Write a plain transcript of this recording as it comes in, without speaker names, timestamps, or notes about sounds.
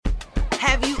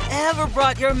Have you ever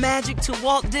brought your magic to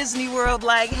Walt Disney World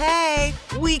like, hey,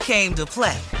 we came to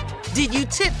play? Did you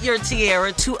tip your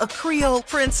tiara to a Creole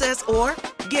princess or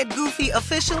get goofy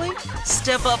officially?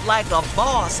 Step up like a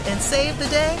boss and save the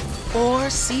day? Or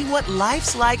see what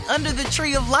life's like under the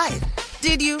tree of life?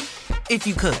 Did you? If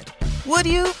you could. Would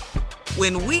you?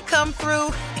 When we come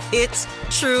through, it's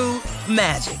true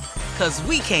magic. 'Cause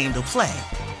we came to play.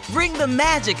 Bring the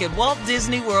magic at Walt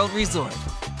Disney World Resort.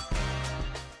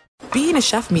 Being a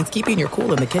chef means keeping your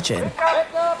cool in the kitchen.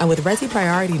 And with Resi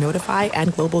Priority Notify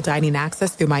and Global Dining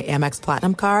Access through my Amex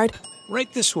Platinum card, right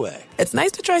this way. It's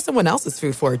nice to try someone else's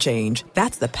food for a change.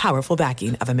 That's the powerful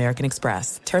backing of American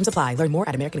Express. Terms apply. Learn more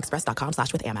at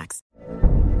americanexpress.com/withAmex.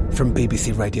 From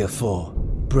BBC Radio 4,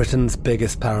 Britain's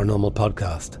biggest paranormal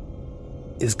podcast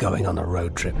is going on a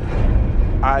road trip.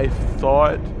 I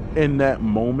thought in that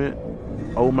moment,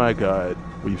 oh my God,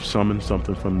 we've summoned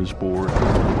something from this board.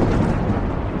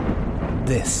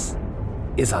 This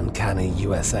is Uncanny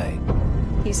USA.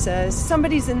 He says,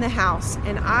 somebody's in the house,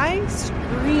 and I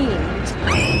screamed.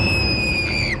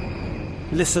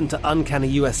 Listen to Uncanny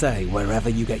USA wherever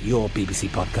you get your BBC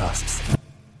podcasts,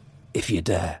 if you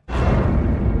dare.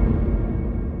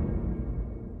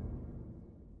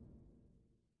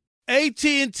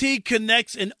 AT&T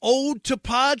connects an ode to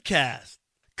podcast.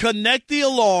 Connect the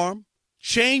alarm,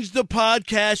 change the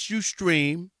podcast you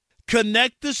stream,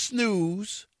 connect the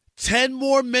snooze, 10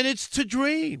 more minutes to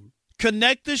dream.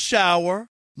 Connect the shower,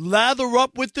 lather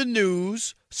up with the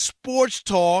news, sports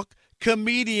talk,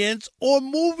 comedians, or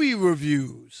movie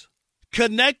reviews.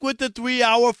 Connect with the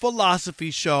 3-hour philosophy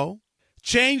show.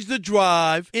 Change the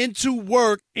drive into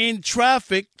work in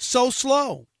traffic so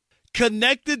slow.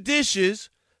 Connect the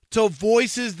dishes to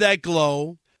voices that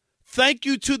glow. Thank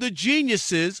you to the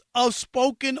geniuses of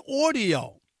spoken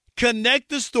audio. Connect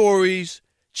the stories,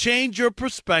 change your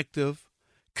perspective.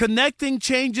 Connecting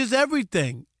changes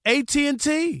everything.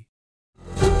 AT&T.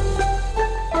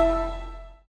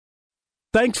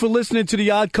 Thanks for listening to the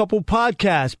Odd Couple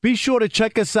podcast. Be sure to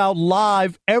check us out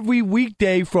live every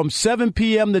weekday from 7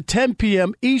 p.m. to 10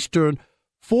 p.m. Eastern,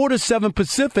 4 to 7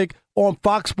 Pacific on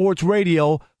Fox Sports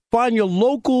Radio. Find your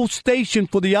local station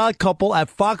for the Odd Couple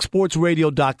at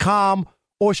foxsportsradio.com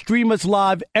or stream us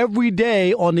live every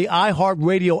day on the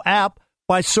iHeartRadio app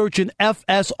by searching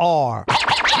FSR.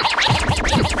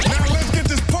 Now let's get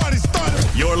this party started.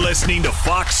 You're listening to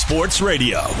Fox Sports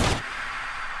Radio.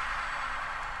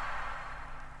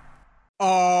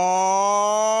 Oh,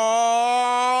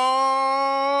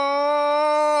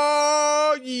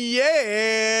 yeah.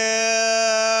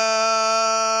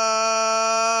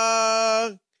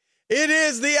 It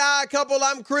is the Odd Couple.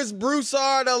 I'm Chris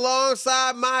Broussard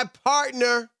alongside my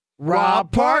partner,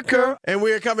 Rob Parker. And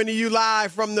we are coming to you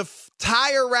live from the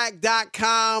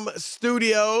TireRack.com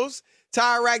studios.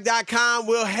 TireRack.com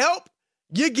will help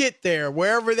you get there,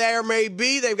 wherever there may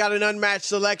be. They've got an unmatched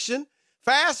selection,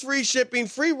 fast free shipping,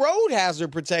 free road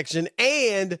hazard protection,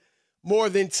 and more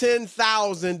than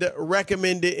 10,000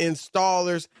 recommended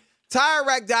installers.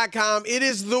 TireRack.com, it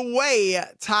is the way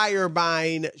tire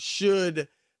buying should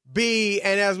be.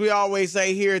 And as we always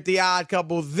say here at The Odd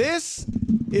Couple, this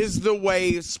is the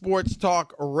way sports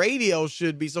talk radio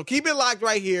should be. So keep it locked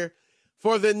right here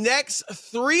for the next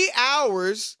 3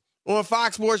 hours on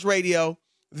Fox Sports Radio,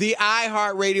 the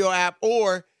iHeartRadio app,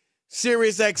 or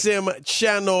SiriusXM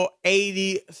channel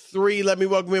 83. Let me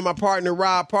welcome in my partner,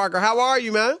 Rob Parker. How are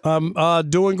you, man? I'm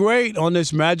doing great on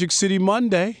this Magic City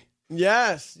Monday.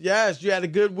 Yes. You had a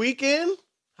good weekend?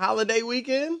 Holiday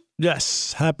weekend?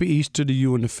 Yes. Happy Easter to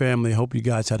you and the family. Hope you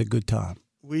guys had a good time.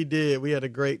 We did. We had a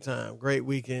great time. Great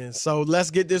weekend. So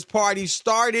let's get this party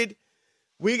started.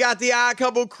 We got the Odd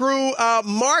Couple crew.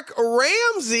 Mark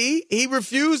Ramsey, he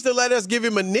refused to let us give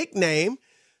him a nickname.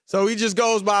 So he just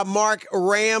goes by Mark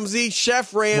Ramsey.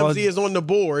 Chef Ramsey is on the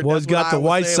board. Well, he's got the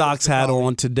White Sox hat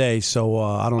on today, so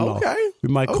I don't know. Okay. We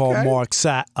might call Mark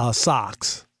Socks. I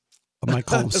might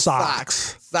call him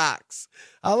Socks. Socks.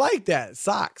 I like that.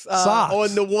 Socks. Socks.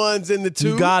 On the ones and the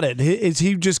twos. You got it.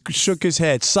 He just shook his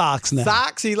head. Socks now.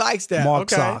 Socks? He likes that. Mark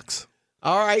okay. Socks.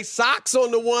 All right. Socks on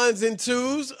the ones and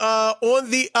twos. On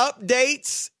the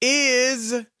updates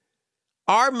is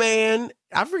our man.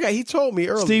 I forgot. He told me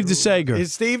earlier. Steve DeSager.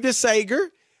 It's Steve DeSager.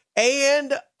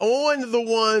 And on the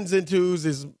ones and twos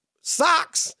is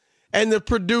Socks. And the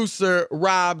producer,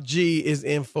 Rob G, is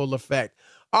in full effect.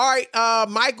 All right,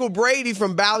 Michael Brady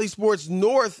from Bally Sports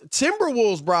North,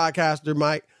 Timberwolves broadcaster,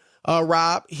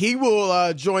 Rob. He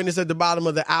will join us at the bottom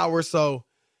of the hour, so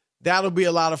that'll be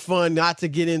a lot of fun not to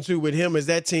get into with him as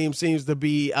that team seems to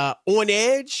be on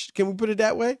edge. Can we put it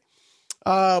that way?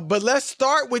 But let's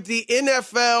start with the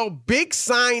NFL big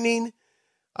signing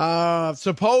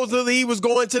Supposedly he was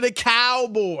going to the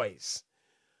Cowboys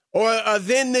or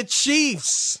then the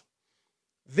Chiefs.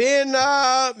 Then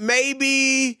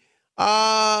maybe who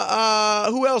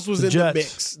else was in the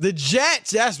mix? The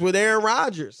Jets. That's with Aaron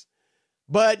Rodgers.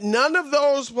 But none of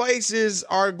those places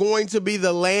are going to be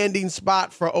the landing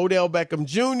spot for Odell Beckham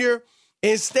Jr.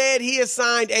 Instead, he has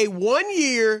signed a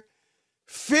 1-year,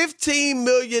 $15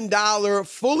 million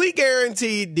fully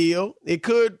guaranteed deal. It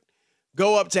could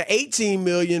go up to $18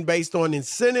 million based on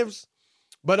incentives.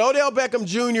 But Odell Beckham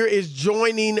Jr. is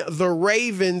joining the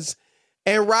Ravens.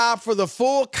 And Rob, for the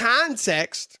full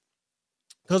context,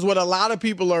 because what a lot of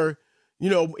people are,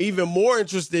 even more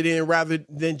interested in rather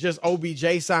than just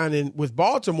OBJ signing with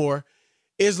Baltimore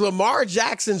is Lamar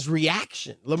Jackson's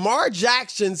reaction. Lamar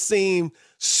Jackson seemed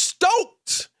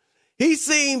stoked. He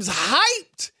seems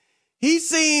hyped. He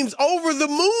seems over the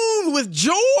moon with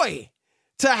joy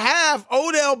to have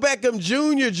Odell Beckham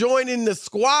Jr. joining the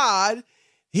squad.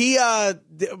 He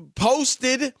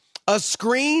posted a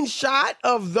screenshot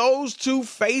of those two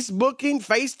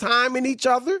FaceTiming each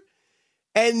other.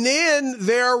 And then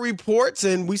there are reports,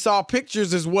 and we saw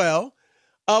pictures as well,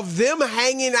 of them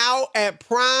hanging out at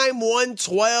Prime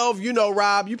 112.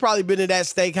 Rob, you probably been to that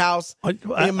steakhouse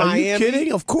in Miami. Are you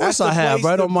kidding? Of course I have,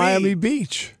 right on Miami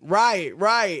Beach. Right.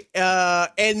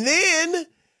 And then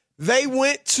they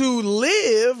went to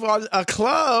live on a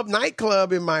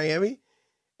nightclub in Miami,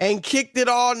 and kicked it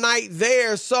all night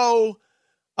there. So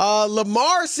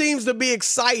Lamar seems to be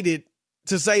excited,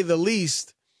 to say the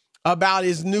least, about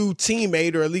his new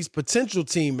teammate, or at least potential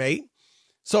teammate.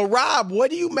 So, Rob, what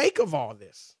do you make of all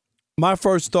this? My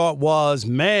first thought was,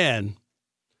 man,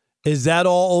 is that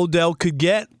all Odell could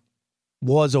get?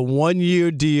 Was a 1-year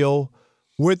deal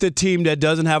with a team that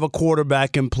doesn't have a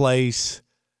quarterback in place.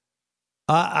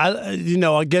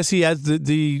 I guess he has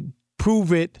the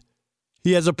prove it.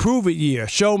 He has a prove it year.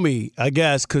 Show me, I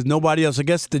guess, because nobody else. I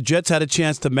guess the Jets had a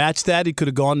chance to match that. He could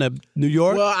have gone to New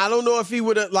York. Well, I don't know if he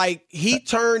would have. He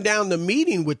turned down the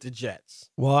meeting with the Jets.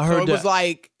 Well, I heard that.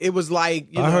 It was like.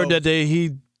 I heard that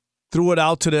he threw it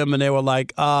out to them, and they were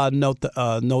like, no,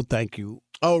 thank you.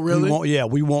 Oh, really?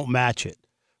 We won't match it.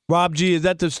 Rob G, is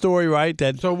that the story, right?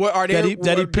 So what are there?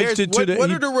 That he pitched it to the.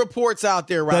 What are the reports out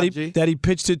there, Rob G? That he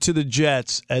pitched it to the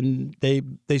Jets, and they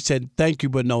said thank you,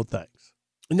 but no thanks.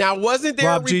 Now, wasn't there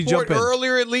a report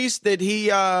earlier, at least, that he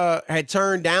had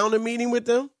turned down a meeting with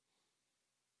them?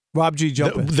 Rob G,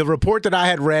 jump in. The report that I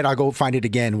had read, I'll go find it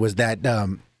again, was that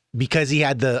because he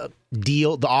had the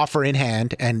offer in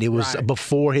hand, and it was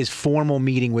before his formal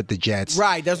meeting with the Jets.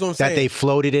 Right, that's what I'm saying. That they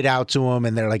floated it out to him,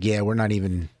 and they're like, yeah, we're not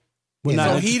even... We're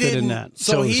not interested in that.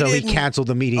 So he canceled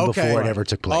the meeting before it ever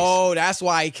took place. Oh, that's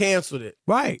why he canceled it.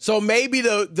 Right. So maybe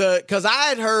because I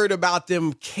had heard about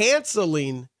them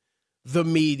canceling the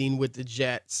meeting with the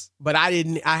Jets, but I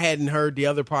hadn't heard the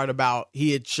other part about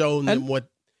he had shown them what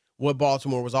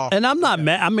Baltimore was offering. And I'm not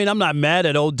mad. I mean, I'm not mad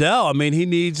at Odell. I mean, he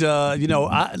needs,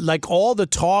 like all the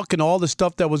talk and all the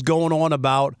stuff that was going on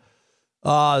about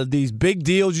these big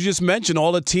deals you just mentioned,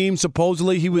 all the teams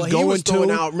supposedly he was going to.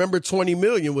 Throwing out, remember, $20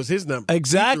 million was his number.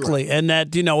 Exactly. And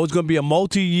that, it was going to be a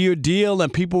multi-year deal,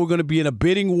 and people were going to be in a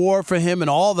bidding war for him and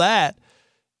all that.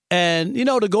 And,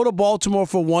 to go to Baltimore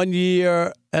for 1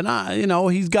 year, and,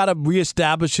 he's got to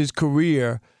reestablish his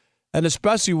career, and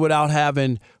especially without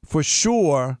having, for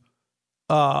sure,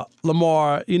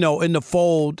 Lamar, in the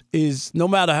fold is, no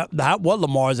matter what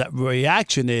Lamar's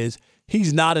reaction is,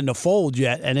 he's not in the fold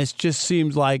yet. And it just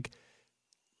seems like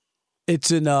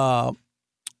it's in,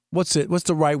 what's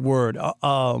the right word?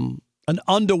 An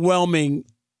underwhelming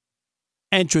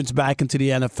entrance back into the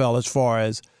NFL as far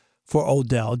as for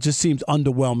Odell. It just seems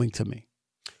underwhelming to me.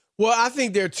 Well, I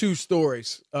think there are two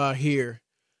stories here.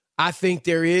 I think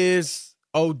there is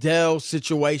Odell's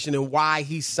situation and why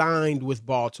he signed with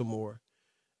Baltimore.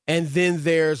 And then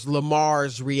there's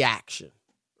Lamar's reaction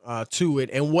to it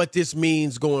and what this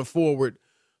means going forward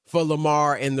for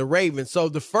Lamar and the Ravens. So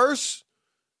the first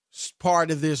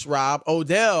part of this, Rob,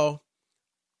 Odell,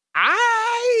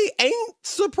 I ain't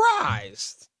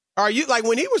surprised. Are you, like,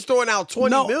 when he was throwing out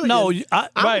 $20 million? No,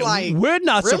 right. Like, we're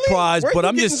not really? surprised, Where but you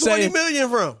I'm just saying. $20 million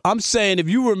from? I'm saying if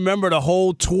you remember the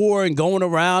whole tour and going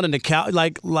around and the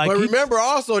But remember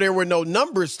also there were no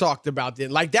numbers talked about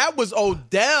then. Like, that was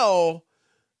Odell,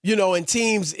 and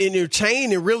teams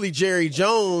entertaining really Jerry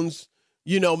Jones,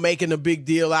 making a big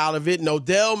deal out of it, and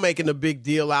Odell making a big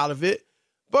deal out of it.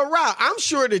 But Rob, I'm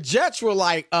sure the Jets were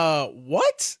like,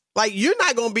 what? Like, you're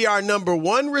not going to be our number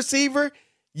one receiver.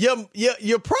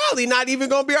 You're probably not even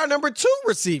going to be our number two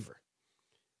receiver.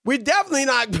 We're definitely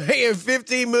not paying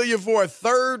 $15 million for a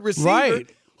third receiver, right,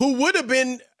 who would have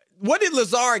been. What did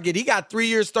Lazard get? He got 3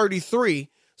 years, $33.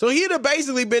 So he'd have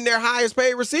basically been their highest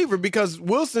paid receiver because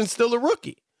Wilson's still a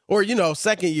rookie or,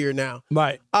 second year now.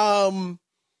 Right. And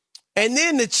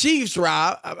then the Chiefs,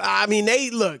 Rob, I mean,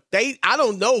 I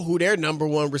don't know who their number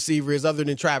one receiver is other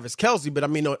than Travis Kelce, but I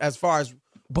mean, as far as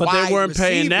but they weren't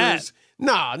paying that.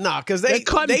 No, because they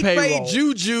paid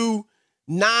Juju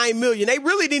 $9 million. They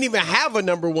really didn't even have a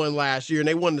number one last year, and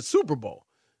they won the Super Bowl.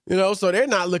 So they're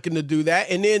not looking to do that.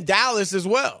 And then Dallas as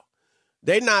well.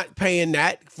 They're not paying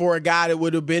that for a guy that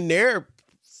would have been their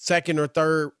second or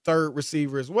third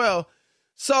receiver as well.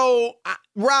 So,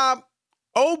 Rob,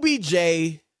 OBJ,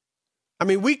 I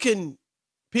mean,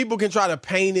 people can try to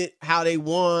paint it how they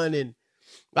won. And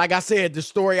like I said, the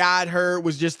story I'd heard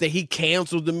was just that he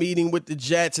canceled the meeting with the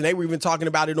Jets, and they were even talking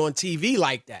about it on TV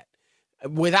like that,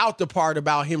 without the part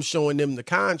about him showing them the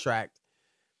contract.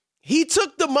 He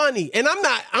took the money, and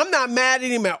I'm not mad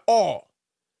at him at all.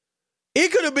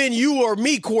 It could have been you or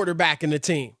me quarterbacking the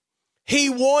team. He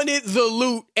wanted the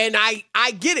loot, and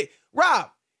I get it. Rob,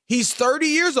 he's 30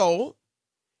 years old.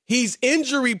 He's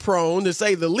injury prone, to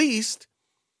say the least,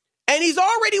 and he's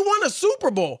already won a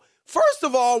Super Bowl. First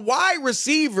of all, wide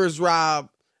receivers, Rob,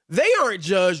 they aren't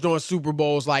judged on Super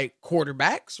Bowls like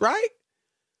quarterbacks, right?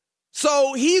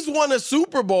 So he's won a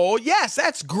Super Bowl. Yes,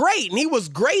 that's great, and he was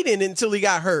great in it until he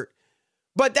got hurt.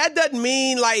 But that doesn't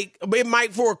mean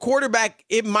for a quarterback,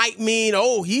 it might mean,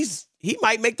 he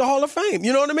might make the Hall of Fame.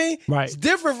 You know what I mean? Right. It's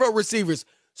different for receivers.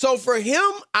 So for him,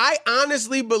 I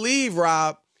honestly believe,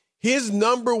 Rob, his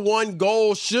number one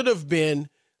goal should have been,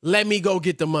 let me go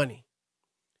get the money.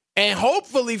 And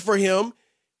hopefully for him,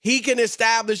 he can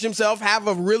establish himself, have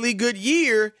a really good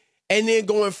year, and then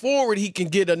going forward, he can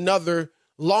get another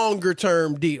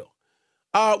longer-term deal.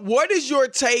 What is your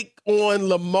take on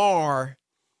Lamar?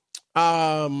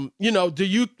 What do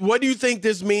you think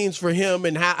this means for him,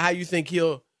 and how you think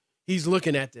he's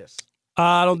looking at this?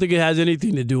 I don't think it has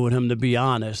anything to do with him, to be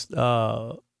honest.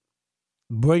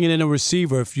 Bringing in a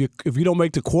receiver, if you don't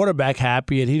make the quarterback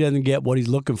happy and he doesn't get what he's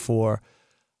looking for,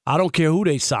 I don't care who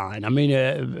they sign. I mean,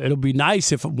 it'll be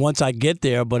nice if once I get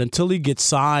there, but until he gets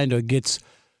signed or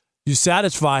you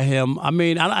satisfy him. I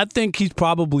mean, I think he's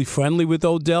probably friendly with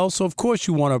Odell, so of course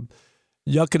you want to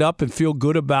yuck it up and feel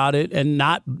good about it, and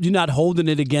you're not holding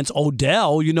it against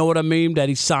Odell. You know what I mean? That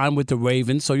he signed with the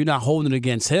Ravens, so you're not holding it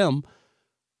against him.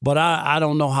 But I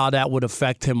don't know how that would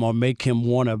affect him or make him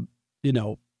want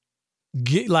to,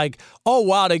 get like, oh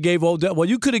wow, they gave Odell. Well,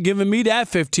 you could have given me that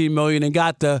 $15 million and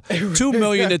got the $2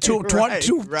 million to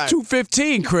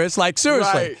 $215, Chris. Like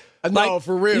seriously. Right. No,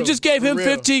 for real. You just gave him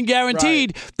 15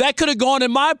 guaranteed. Right. That could have gone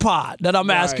in my pot that I'm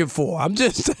asking for. I'm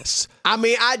just. I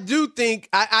mean, I do think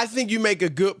I think you make a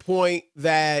good point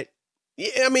that.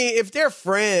 I mean, if they're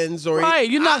friends or right,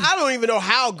 you're not, I don't even know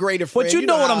how great a friend. But you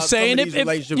know what I'm saying.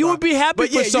 If you would be happy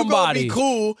for somebody, you're gonna be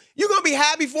cool. You're gonna be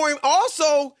happy for him.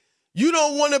 Also, you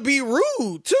don't want to be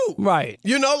rude too, right?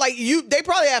 They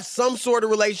probably have some sort of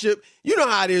relationship. You know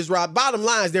how it is, Rob. Bottom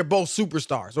line is they're both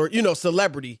superstars or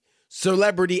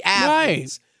celebrity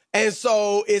athletes, right. And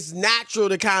so it's natural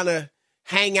to kind of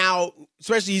hang out.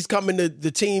 Especially he's coming to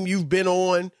the team you've been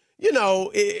on.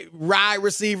 Wide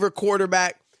receiver,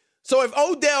 quarterback. So if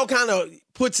Odell kind of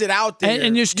puts it out there,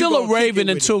 and you're still a Raven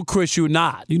until Chris, you're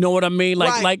not. You know what I mean?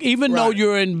 Like even though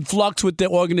you're in flux with the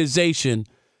organization,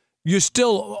 you're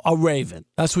still a Raven.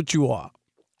 That's what you are.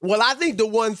 Well, I think the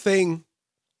one thing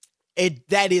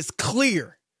that is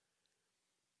clear,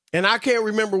 and I can't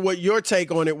remember what your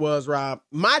take on it was, Rob.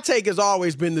 My take has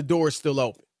always been the door is still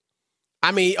open.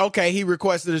 I mean, okay, he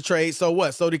requested a trade, so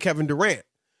what? So did Kevin Durant.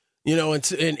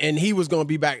 And he was going to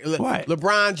be back. Right.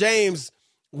 LeBron James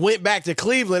went back to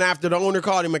Cleveland after the owner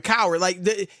called him a coward.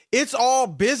 It's all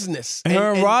business.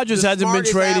 Aaron Rodgers hasn't been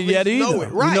traded yet either.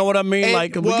 Right. You know what I mean? We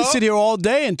can sit here all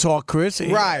day and talk, Chris.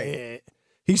 Right.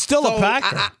 He's still a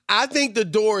Packer. I think the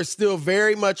door is still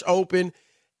very much open.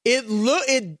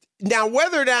 Now,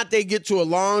 whether or not they get to a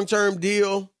long-term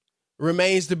deal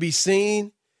remains to be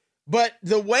seen. But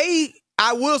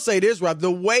I will say this, Rob,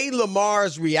 the way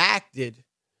Lamar's reacted,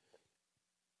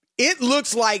 it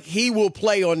looks like he will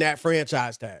play on that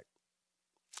franchise tag.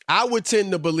 I would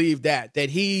tend to believe that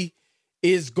he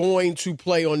is going to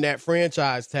play on that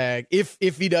franchise tag if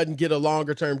he doesn't get a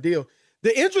longer-term deal.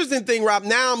 The interesting thing, Rob,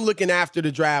 now I'm looking after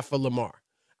the draft for Lamar.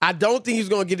 I don't think he's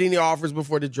going to get any offers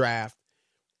before the draft.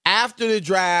 After the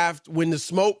draft, when the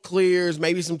smoke clears,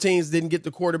 maybe some teams didn't get the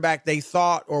quarterback they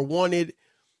thought or wanted,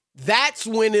 that's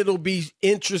when it'll be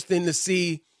interesting to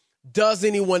see, does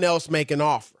anyone else make an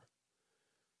offer?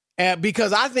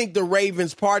 Because I think the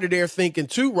Ravens, part of their thinking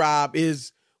too, Rob,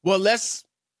 is, well, let's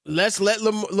let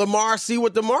Lamar see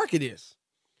what the market is.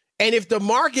 And if the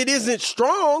market isn't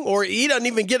strong or he doesn't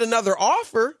even get another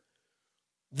offer,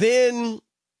 then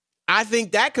I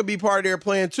think that could be part of their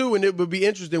plan too. And it would be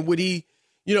interesting. Would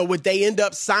they end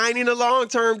up signing a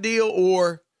long-term deal,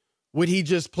 or would he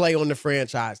just play on the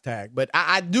franchise tag? But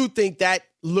I do think that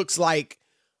looks like,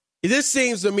 this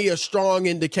seems to me a strong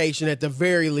indication at the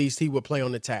very least he would play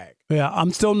on the tag. Yeah, I'm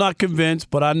still not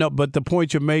convinced, but I know. But the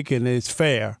point you're making is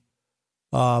fair.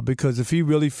 Because if he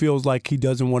really feels like he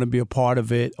doesn't want to be a part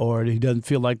of it, or he doesn't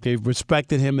feel like they've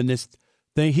respected him in this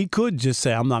thing, he could just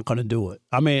say, I'm not going to do it.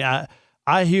 I mean,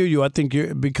 I hear you. I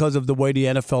think because of the way the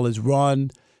NFL is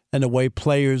run and the way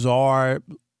players are,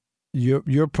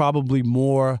 you're probably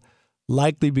more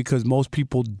likely, because most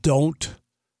people don't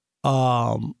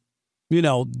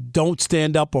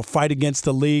stand up or fight against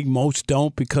the league. Most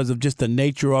don't, because of just the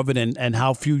nature of it and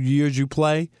how few years you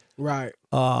play. Right.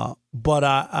 But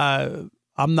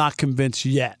I'm not convinced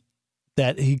yet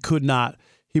that he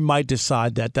might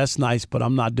decide that. That's nice, but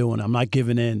I'm not doing it. I'm not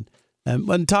giving in. And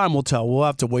when time will tell, we'll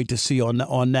have to wait to see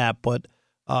on that. But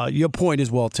your point is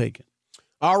well taken.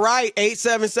 All right,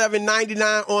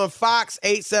 877-99 on Fox,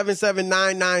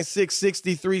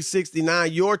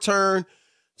 877-996-6369. Your turn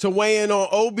to weigh in on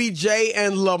OBJ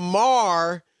and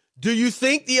Lamar. Do you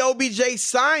think the OBJ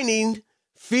signing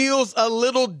feels a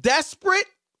little desperate?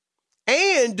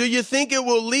 And do you think it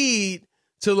will lead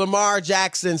to Lamar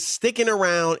Jackson sticking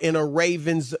around in a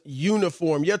Ravens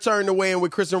uniform? Your turn to weigh in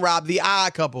with Chris and Rob, the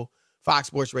Odd Couple, Fox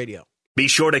Sports Radio. Be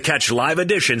sure to catch live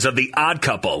editions of The Odd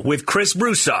Couple with Chris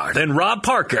Broussard and Rob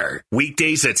Parker.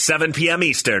 Weekdays at 7 p.m.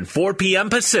 Eastern, 4 p.m.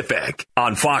 Pacific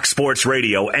on Fox Sports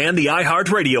Radio and the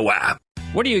iHeartRadio app.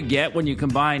 What do you get when you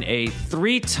combine a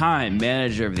 3-time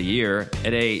Manager of the Year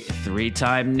and a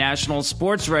 3-time National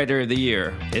Sports Writer of the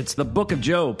Year? It's the Book of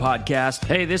Joe podcast.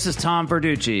 Hey, this is Tom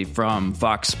Verducci from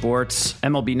Fox Sports,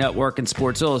 MLB Network, and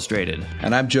Sports Illustrated.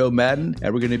 And I'm Joe Madden,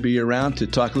 and we're going to be around to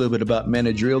talk a little bit about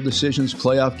managerial decisions,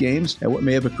 playoff games, and what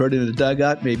may have occurred in the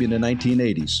dugout maybe in the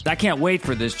 1980s. I can't wait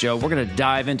for this, Joe. We're going to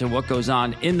dive into what goes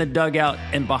on in the dugout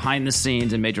and behind the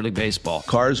scenes in Major League Baseball.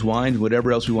 Cars, wine,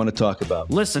 whatever else we want to talk about.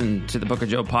 Listen to the Book of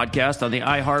Joe podcast on the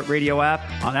iHeartRadio app,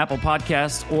 on Apple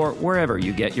Podcasts, or wherever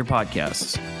you get your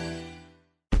podcasts.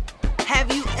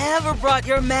 Have you ever brought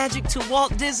your magic to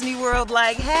Walt Disney World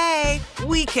like, hey,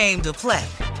 we came to play?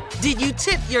 Did you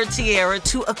tip your tiara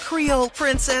to a Creole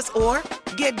princess or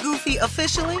get goofy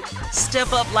officially?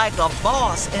 Step up like a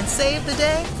boss and save the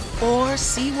day? Or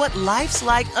see what life's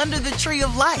like under the tree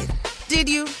of life? Did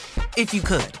you? If you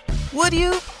could. Would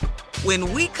you?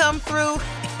 When we come through,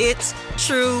 it's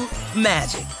true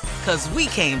magic. 'Cause we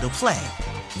came to play.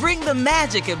 Bring the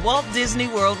magic at Walt Disney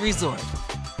World Resort.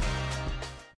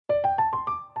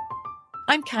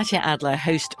 I'm Katya Adler,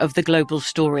 host of The Global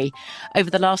Story.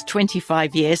 Over the last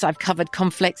 25 years, I've covered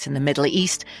conflicts in the Middle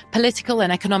East, political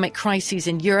and economic crises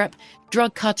in Europe,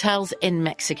 drug cartels in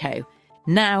Mexico.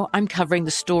 Now I'm covering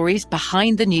the stories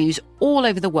behind the news all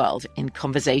over the world in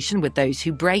conversation with those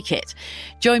who break it.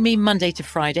 Join me Monday to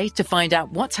Friday to find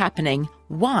out what's happening,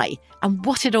 why, and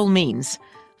what it all means.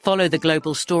 Follow The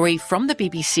Global Story from the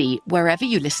BBC wherever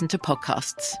you listen to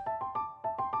podcasts.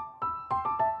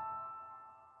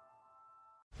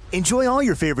 Enjoy all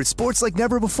your favorite sports like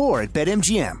never before at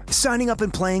BetMGM. Signing up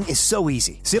and playing is so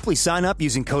easy. Simply sign up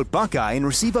using code Buckeye and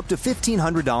receive up to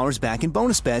 $1,500 back in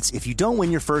bonus bets if you don't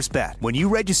win your first bet. When you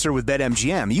register with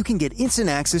BetMGM, you can get instant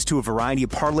access to a variety of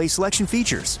parlay selection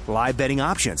features, live betting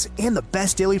options, and the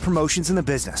best daily promotions in the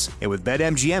business. And with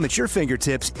BetMGM at your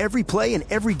fingertips, every play and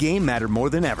every game matter more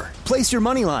than ever. Place your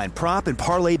moneyline, prop, and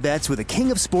parlay bets with the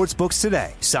king of sportsbooks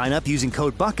today. Sign up using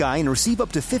code Buckeye and receive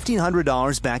up to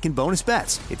 $1,500 back in bonus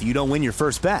bets if you don't win your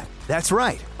first bet. That's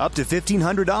right, up to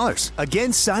 $1,500.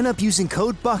 Again, sign up using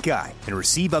code Buckeye and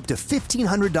receive up to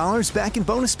 $1,500 back in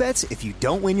bonus bets if you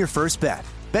don't win your first bet.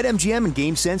 BetMGM and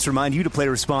GameSense remind you to play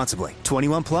responsibly.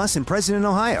 21 plus and present in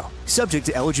Ohio. Subject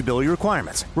to eligibility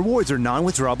requirements. Rewards are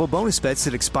non-withdrawable bonus bets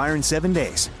that expire in 7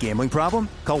 days. Gambling problem?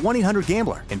 Call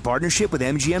 1-800-GAMBLER in partnership with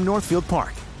MGM Northfield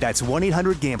Park. That's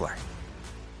 1-800-GAMBLER.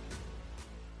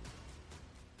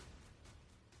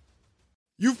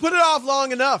 You've put it off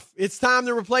long enough. It's time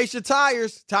to replace your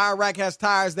tires. Tire Rack has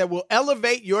tires that will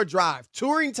elevate your drive.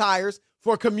 Touring tires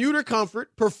for commuter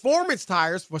comfort, performance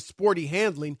tires for sporty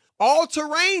handling,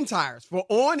 all-terrain tires for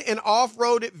on- and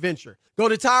off-road adventure. Go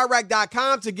to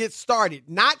TireRack.com to get started.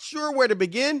 Not sure where to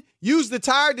begin? Use the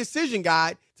Tire Decision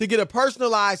Guide to get a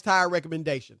personalized tire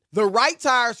recommendation. The right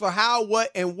tires for how, what,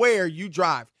 and where you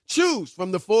drive. Choose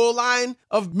from the full line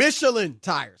of Michelin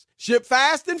tires. Ship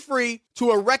fast and free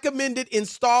to a recommended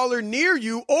installer near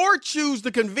you, or choose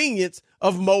the convenience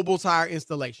of mobile tire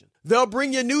installation. They'll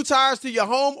bring your new tires to your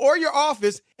home or your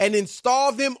office and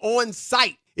install them on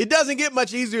site. It doesn't get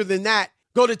much easier than that.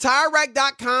 Go to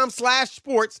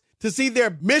TireRack.com/sports to see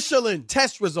their Michelin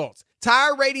test results,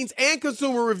 tire ratings, and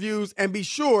consumer reviews, and be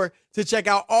sure to check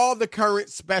out all the current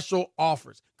special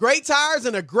offers. Great tires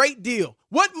and a great deal.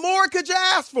 What more could you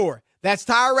ask for? That's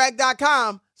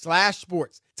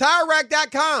TireRack.com/sports.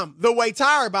 TireRack.com, the way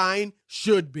tire buying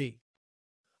should be.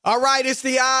 All right, it's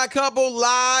the Odd Couple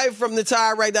live from the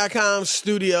TireRack.com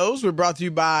studios. We're brought to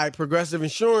you by Progressive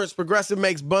Insurance. Progressive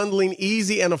makes bundling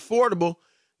easy and affordable.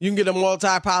 You can get a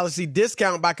multi-policy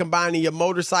discount by combining your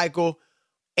motorcycle,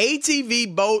 ATV,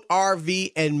 boat,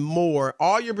 RV, and more.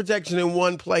 All your protection in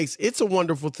one place. It's a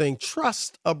wonderful thing.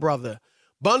 Trust a brother.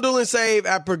 Bundle and save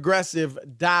at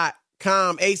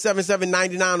Progressive.com.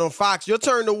 877-99 on Fox. Your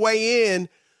turn to weigh in.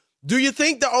 Do you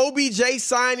think the OBJ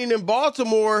signing in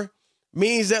Baltimore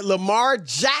means that Lamar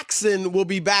Jackson will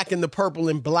be back in the purple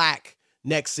and black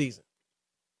next season?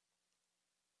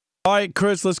 All right,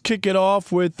 Chris, let's kick it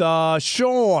off with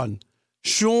Sean.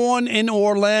 Sean in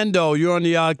Orlando. You're on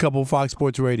the Odd Couple, Fox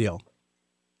Sports Radio.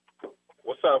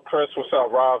 What's up, Chris? What's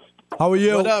up, Rob? How are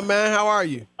you? What up, man? How are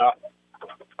you?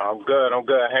 I'm good.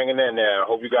 Hanging in there.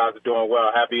 Hope you guys are doing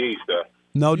well. Happy Easter.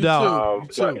 No doubt. You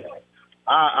too.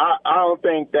 I don't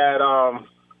think that I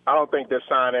don't think this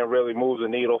signing really moves the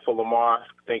needle for Lamar. I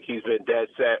think he's been dead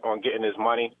set on getting his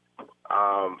money.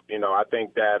 I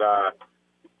think that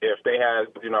if they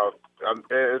had,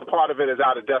 part of it is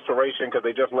out of desperation because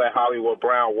they just let Hollywood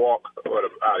Brown walk about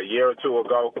a year or two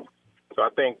ago. So I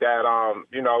think that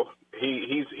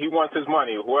he wants his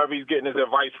money. Whoever he's getting his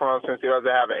advice from, since he doesn't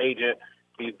have an agent,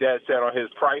 he's dead set on his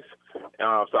price.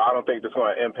 So I don't think it's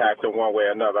going to impact him one way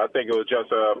or another. I think it was just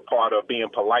a part of being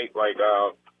polite,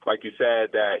 like you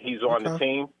said, that he's on the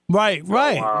team. Right. So,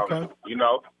 Okay.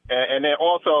 And then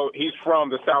also he's from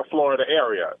the South Florida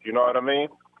area. You know what I mean?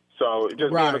 So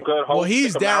just being a good host. Well,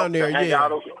 he's down there, yeah.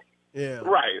 Yeah.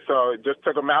 Right. So just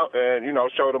took him out and,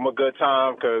 showed him a good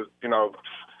time because,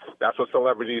 that's what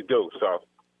celebrities do. So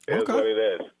it's what it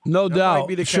is. No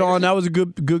doubt. Sean, that was a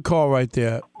good call right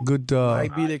there. Good.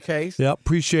 Might be the case. Yeah,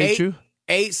 appreciate you.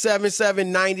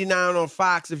 877-99 on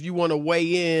Fox if you want to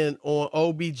weigh in on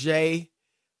OBJ,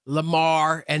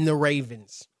 Lamar, and the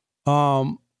Ravens.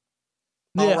 All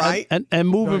right. And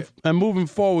moving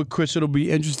forward, Chris, it'll be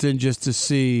interesting just to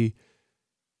see,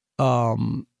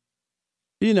 after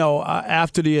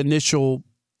the initial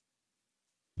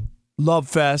love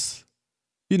fest,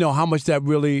 how much that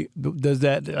really does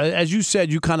that. As you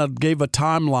said, you kind of gave a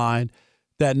timeline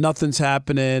that nothing's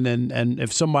happening, and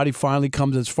if somebody finally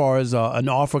comes as far as an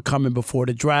offer coming before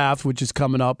the draft, which is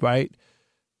coming up, right?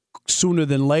 Sooner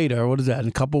than later. What is that? In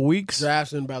a couple of weeks?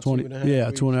 Draft's in about 20, 2.5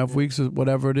 weeks. 2.5 weeks or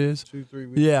whatever it is. 2-3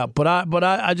 weeks. Yeah, but I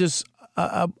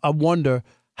wonder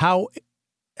how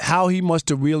he must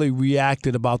have really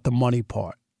reacted about the money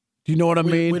part. Do you know what I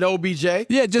mean? With OBJ?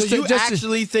 Yeah, so you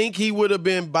actually think he would have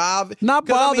been bothered? Not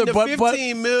bothered, the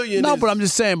 $15 million. No, but I'm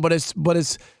just saying. But it's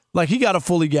like he got a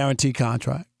fully guaranteed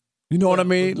contract. You know what I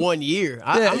mean? 1 year.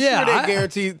 I'm sure they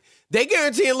guaranteed. They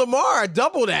guaranteeing Lamar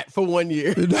double that for 1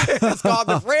 year. It's called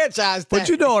the franchise tag. But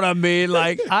you know what I mean?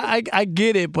 Like, I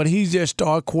get it, but he's their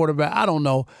star quarterback. I don't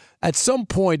know. At some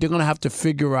point, they're going to have to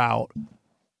figure out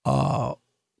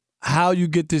how you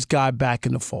get this guy back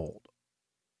in the fold.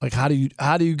 Like, how do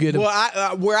you get him?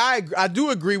 Well, I do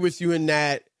agree with you in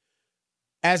that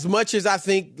as much as I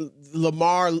think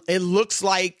Lamar, it looks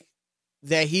like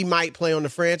that he might play on the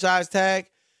franchise tag,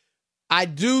 I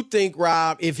do think,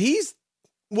 Rob, if he's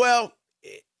well,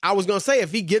 I was going to say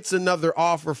if he gets an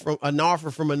offer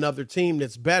from another team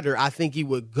that's better, I think he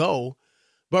would go.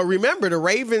 But remember, the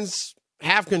Ravens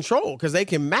have control because they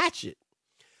can match it.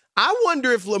 I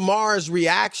wonder if Lamar's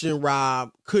reaction,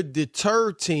 Rob, could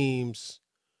deter teams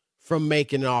from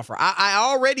making an offer. I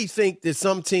already think that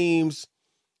some teams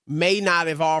may not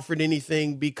have offered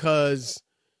anything because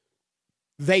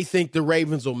they think the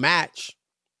Ravens will match.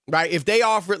 Right? If they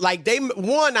offer it, I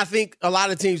think a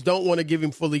lot of teams don't want to give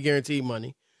him fully guaranteed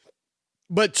money.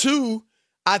 But two,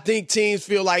 I think teams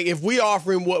feel like if we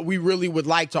offer him what we really would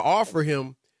like to offer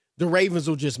him, the Ravens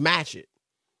will just match it.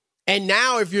 And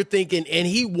now if you're thinking, and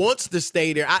he wants to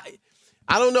stay there, I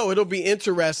don't know. It'll be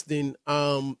interesting.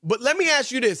 But let me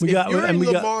ask you this. If you're in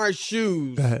Lamar's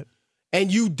shoes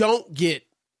and you don't get,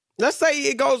 let's say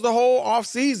it goes the whole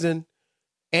offseason,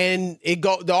 and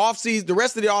the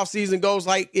rest of the offseason goes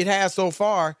like it has so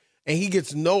far, and he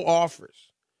gets no offers.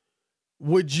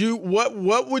 Would you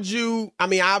what would you? I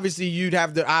mean, obviously you'd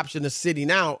have the option of sitting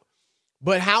out,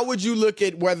 but how would you look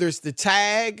at whether it's the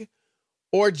tag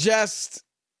or just?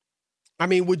 I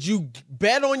mean, would you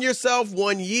bet on yourself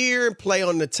 1 year and play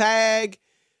on the tag?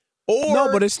 Or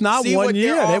no, but it's not 1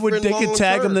 year. They could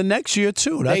tag him the next year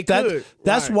too.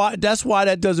 That's why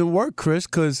that doesn't work, Chris.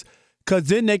 Because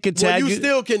then they could tag you.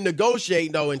 Still can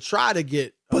negotiate though and try to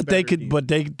get. But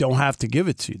they don't have to give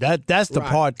it to you. That's the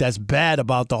part that's bad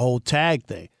about the whole tag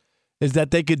thing, is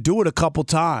that they could do it a couple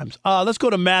times. Let's go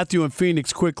to Matthew in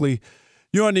Phoenix quickly.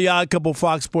 You're on the Odd Couple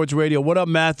Fox Sports Radio. What up,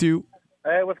 Matthew?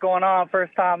 Hey, what's going on?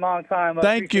 First time, long time.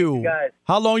 Thank you. Guys.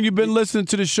 How long you been listening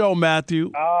to the show,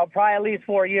 Matthew? Probably at least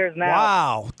 4 years now.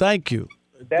 Wow. Thank you.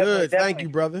 Definitely. Thank you,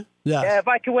 brother. Yes. Yeah, if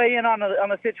I could weigh in on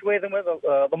the situation with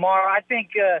Lamar, I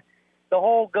think the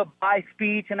whole goodbye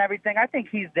speech and everything, I think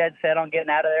he's dead set on getting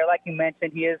out of there. Like you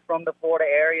mentioned, he is from the Florida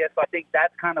area, so I think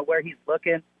that's kind of where he's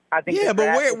looking. I think. Yeah,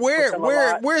 but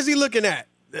where is he looking at?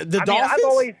 The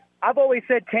Dolphins? I've always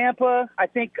said Tampa. I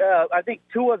think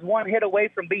Tua's one hit away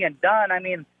from being done. I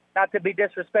mean, not to be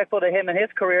disrespectful to him and his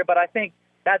career, but I think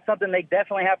that's something they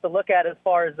definitely have to look at as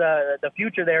far as the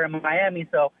future there in Miami.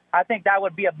 So I think that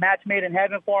would be a match made in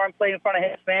heaven for him, play in front of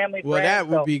his family. Well, that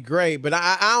would be great, but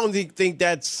I don't think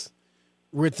that's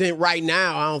within right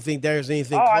now. I don't think there's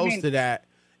anything close to that.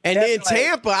 And definitely. Then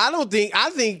Tampa,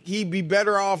 I think he'd be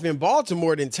better off in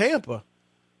Baltimore than Tampa,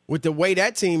 with the way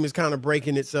that team is kind of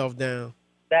breaking itself down.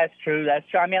 That's true. I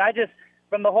mean, I just,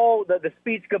 from the whole, the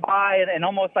speech goodbye and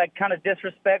almost like kind of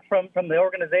disrespect from the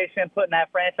organization, putting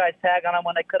that franchise tag on them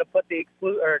when they could have put the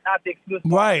not the exclusive.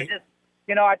 Right. Just,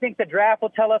 I think the draft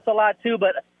will tell us a lot too,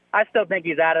 but I still think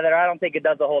he's out of there. I don't think it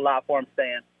does a whole lot for him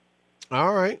staying.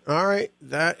 All right.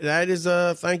 That is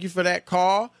thank you for that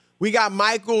call. We got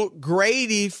Michael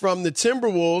Grady from the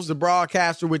Timberwolves, the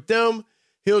broadcaster with them.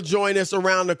 He'll join us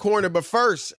around the corner, but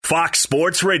first, Fox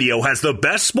Sports Radio has the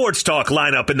best sports talk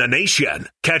lineup in the nation.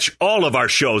 Catch all of our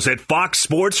shows at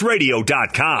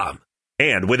foxsportsradio.com.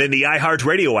 And within the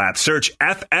iHeartRadio app, search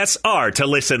FSR to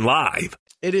listen live.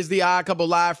 It is the Odd Couple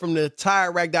live from the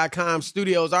TireRack.com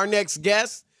studios. Our next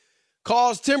guest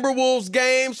calls Timberwolves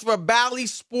games for Bally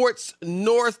Sports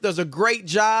North, does a great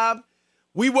job.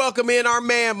 We welcome in our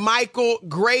man, Michael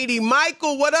Grady.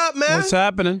 Michael, what up, man? What's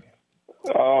happening?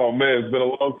 Oh, man, it's been a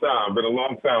long time.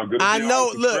 Good to be know.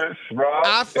 On Look, Chris, Rob.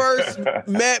 I first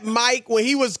met Mike when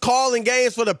he was calling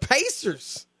games for the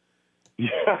Pacers. Yeah.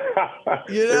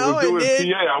 You know, it was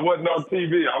doing PA. I wasn't on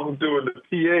TV. I was doing the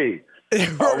PA.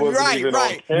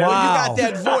 Right. Wow. You got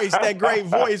that voice, that great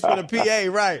voice for the PA,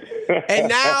 right. And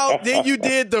now, then you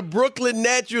did the Brooklyn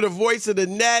Nets. You're the voice of the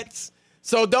Nets.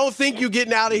 So don't think you're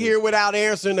getting out of here without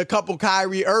answering a couple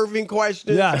Kyrie Irving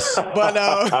questions. Yes. But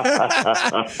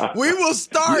we will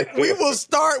start with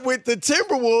the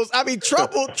Timberwolves. I mean,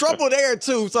 trouble there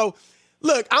too. So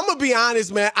look, I'm going to be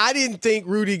honest, man. I didn't think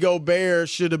Rudy Gobert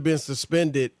should have been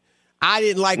suspended. I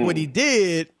didn't like what he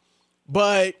did,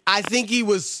 but I think he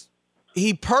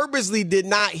purposely did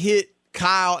not hit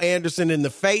Kyle Anderson in the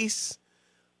face.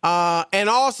 And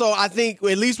also, I think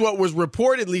at least what was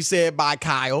reportedly said by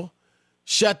Kyle,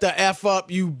 shut the F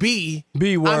up, you B.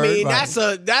 B-word. I mean,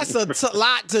 right. that's a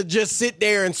lot to just sit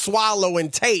there and swallow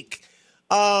and take.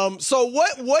 So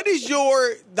what is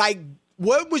your,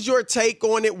 what was your take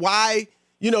on it? Why,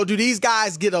 do these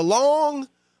guys get along?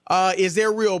 Is there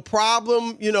a real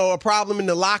problem, a problem in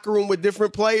the locker room with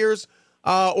different players?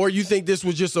 Or you think this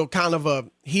was just a kind of a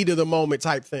heat of the moment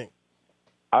type thing?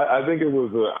 I think it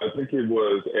was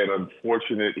an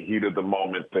unfortunate heat of the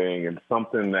moment thing, and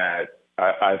something that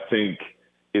I think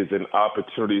is an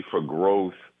opportunity for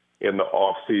growth in the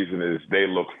off season as they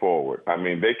look forward. I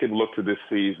mean, they can look to this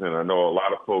season. I know a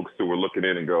lot of folks who were looking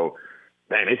in and go,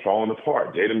 man, they're falling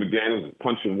apart. Jaden McDaniels is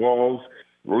punching walls.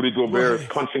 Rudy Gobert is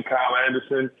punching Kyle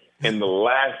Anderson in the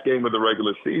last game of the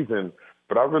regular season.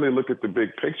 But I really look at the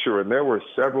big picture, and there were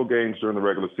several games during the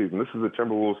regular season. This is a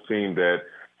Timberwolves team that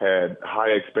had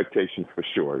high expectations for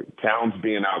sure. Towns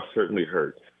being out certainly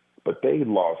hurt. But they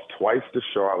lost twice to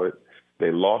Charlotte.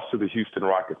 They lost to the Houston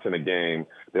Rockets in a game.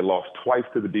 They lost twice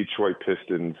to the Detroit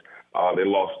Pistons. They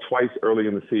lost twice early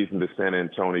in the season to San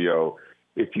Antonio.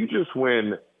 If you just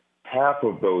win half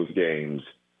of those games,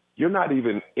 you're not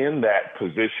even in that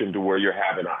position to where you're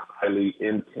having a highly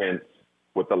intense,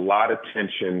 with a lot of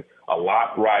tension, a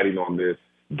lot riding on this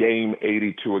game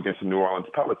 82 against the New Orleans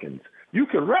Pelicans. You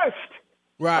can rest.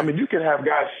 Right. I mean, you can have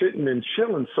guys sitting and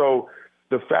chilling. So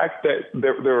the fact that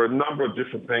there are a number of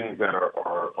different things that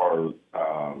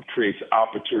creates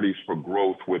opportunities for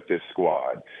growth with this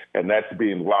squad, and that's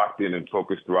being locked in and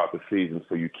focused throughout the season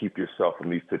so you keep yourself in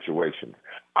these situations.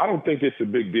 I don't think it's a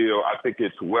big deal. I think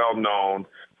it's well known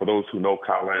for those who know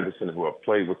Kyle Anderson, who have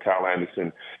played with Kyle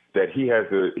Anderson, that he has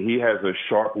a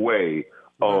sharp way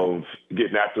of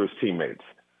getting after his teammates.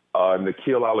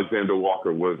 Nickeil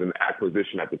Alexander-Walker was an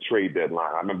acquisition at the trade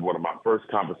deadline. I remember one of my first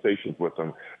conversations with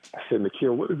him. I said,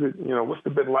 Nickeil, what is it? What's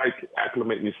it been like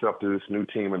acclimating yourself to this new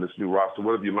team and this new roster?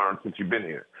 What have you learned since you've been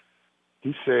here?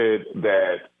 He said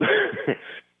that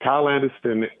Kyle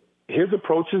Anderson, his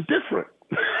approach is different.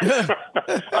 I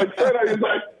was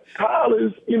like, Kyle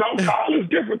is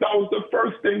different. That was the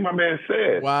first thing my man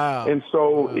said. Wow. And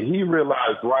so he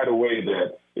realized right away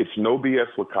that it's no BS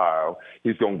with Kyle.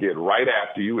 He's going to get right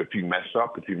after you if you mess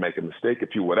up, if you make a mistake, if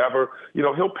you whatever.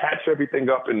 He'll patch everything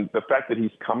up. And the fact that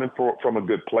he's coming from a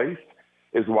good place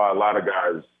is why a lot of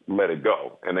guys let it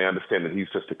go. And they understand that he's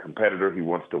just a competitor. He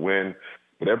wants to win.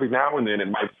 But every now and then it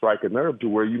might strike a nerve to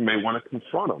where you may want to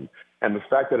confront him. And the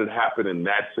fact that it happened in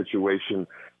that situation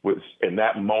in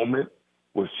that moment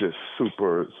was just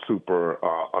super, super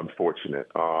unfortunate.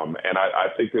 And I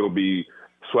think it'll be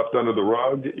swept under the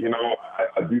rug.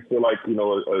 I do feel like,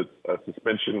 a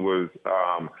suspension was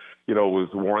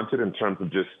warranted in terms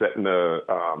of just setting a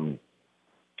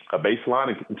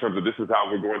baseline in terms of this is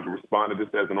how we're going to respond to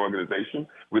this as an organization.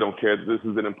 We don't care that this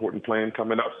is an important plan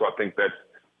coming up. So I think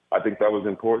that was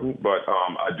important. But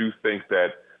I do think that,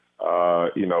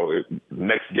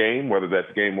 next game, whether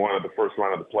that's game one of the first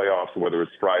round of the playoffs, or whether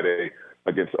it's Friday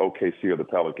against OKC or the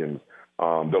Pelicans,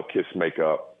 they'll kiss, make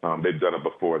up. They've done it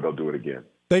before. They'll do it again.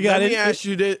 Let me ask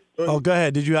you this. Go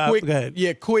ahead. Did you have? Go ahead.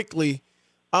 Yeah, quickly.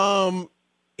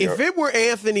 If it were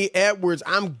Anthony Edwards,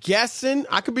 I'm guessing,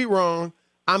 I could be wrong,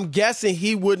 I'm guessing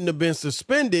he wouldn't have been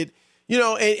suspended.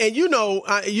 And you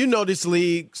know this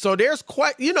league, so there's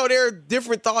there are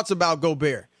different thoughts about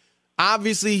Gobert.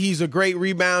 Obviously, he's a great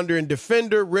rebounder and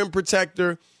defender, rim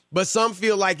protector, but some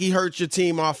feel like he hurts your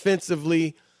team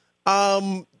offensively.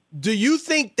 Do you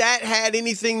think that had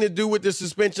anything to do with the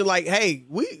suspension? Like, hey,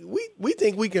 we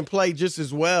think we can play just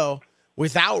as well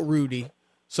without Rudy,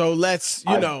 so let's,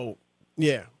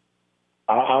 yeah.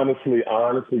 I honestly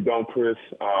don't, Chris.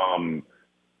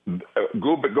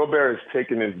 Gobert has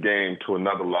taken his game to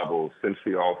another level since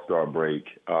the All-Star break.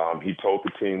 He told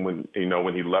the team when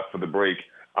he left for the break,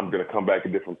 I'm going to come back a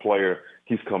different player.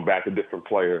 He's come back a different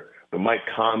player. The Mike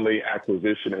Conley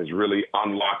acquisition has really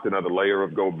unlocked another layer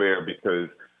of Gobert because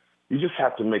you just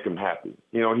have to make him happy.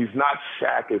 He's not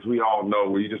Shaq, as we all know,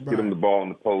 where you just get him the ball in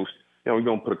the post. We're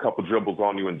going to put a couple dribbles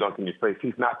on you and dunk in your face.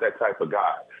 He's not that type of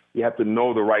guy. You have to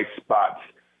know the right spots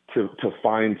to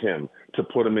find him, to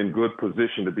put him in good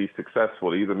position to be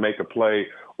successful, to either make a play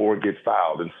or get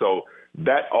fouled. And so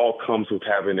that all comes with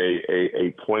having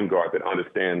a point guard that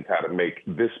understands how to make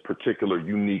this particular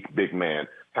unique big man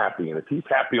happy. And if he's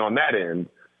happy on that end,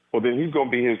 well, then he's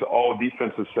going to be his all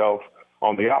defensive self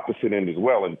on the opposite end as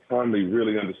well. And Conley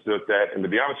really understood that. And to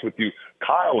be honest with you,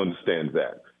 Kyle understands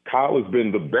that. Kyle has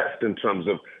been the best in terms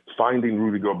of finding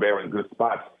Rudy Gobert in good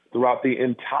spots throughout the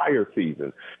entire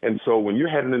season. And so when you're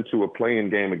heading into a play-in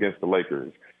game against the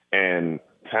Lakers and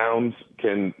Towns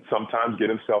can sometimes get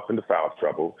himself into foul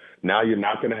trouble, now you're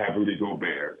not going to have Rudy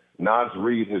Gobert. Naz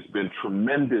Reid has been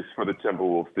tremendous for the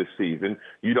Timberwolves this season.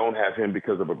 You don't have him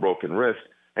because of a broken wrist.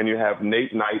 And you have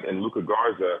Nate Knight and Luka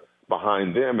Garza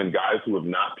behind them and guys who have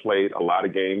not played a lot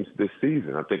of games this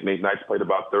season. I think Nate Knight's played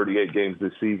about 38 games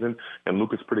this season, and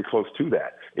Luka's pretty close to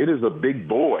that. It is a big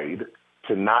void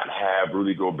to not have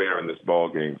Rudy Gobert in this ball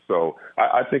game. So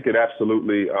I think it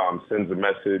absolutely sends a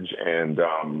message, and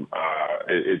I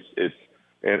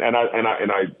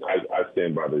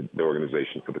stand by the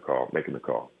organization for the call, making the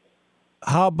call.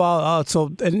 How about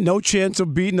and no chance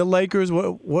of beating the Lakers?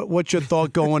 What's your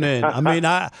thought going in? I mean,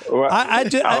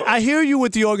 I hear you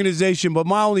with the organization, but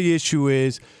my only issue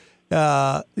is,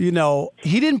 he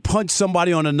didn't punch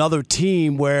somebody on another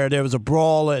team where there was a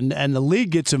brawl and the league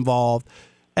gets involved.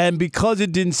 And because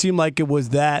it didn't seem like it was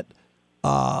that,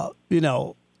 that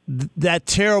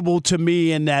terrible to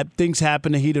me and that things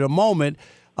happen in the heat of the moment,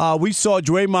 we saw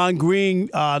Draymond Green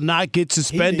not get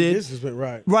suspended.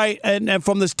 Right. And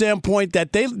from the standpoint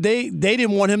that they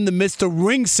didn't want him to miss the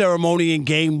ring ceremony in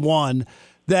game one.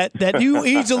 That you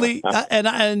easily and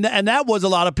that was a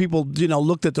lot of people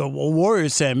looked at the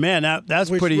Warriors saying, man, that's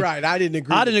pretty right. I didn't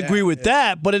agree with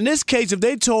that. But in this case, if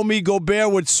they told me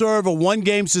Gobert would serve a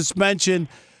 1-game suspension,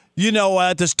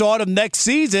 at the start of next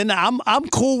season, I'm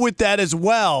cool with that as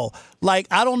well. Like,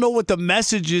 I don't know what the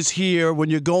message is here when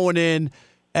you're going in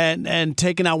and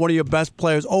taking out one of your best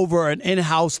players over an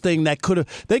in-house thing that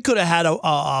they could have had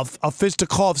a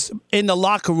fisticuffs in the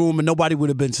locker room and nobody would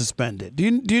have been suspended. Do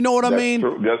you know what I mean?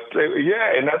 True.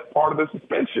 Yeah, and that's part of the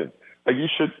suspension. Like you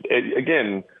should,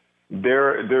 again,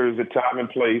 there is a time and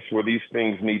place where these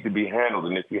things need to be handled,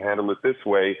 and if you handle it this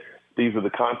way, these are the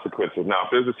consequences. Now,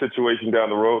 if there's a situation down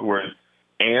the road where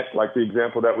it's like the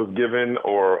example that was given,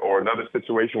 or another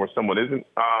situation where someone isn't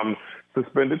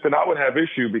suspended, then I would have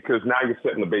issue because now you're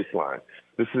setting the baseline.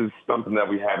 This is something that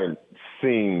we haven't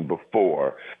seen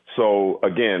before. So,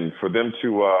 again, for them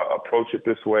to approach it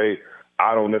this way,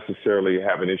 I don't necessarily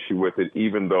have an issue with it,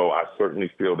 even though I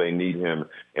certainly feel they need him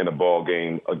in a ball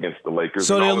game against the Lakers.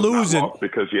 So they're losing.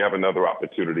 Because you have another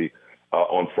opportunity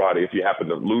on Friday if you happen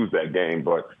to lose that game.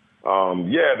 But, the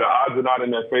odds are not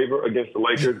in their favor against the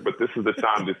Lakers, but this is the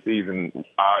time this season,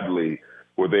 oddly,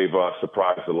 where they've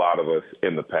surprised a lot of us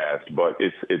in the past. But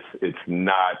it's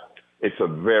a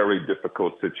very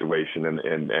difficult situation,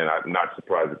 and I'm not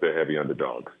surprised that they're heavy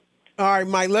underdogs. All right,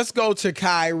 Mike, let's go to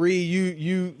Kyrie.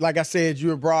 You like I said,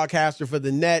 you're a broadcaster for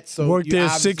the Nets. So worked there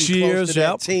 6 years, to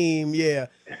that team, yeah.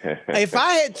 If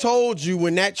I had told you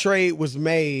when that trade was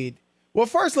made, well,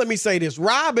 first let me say this.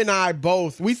 Rob and I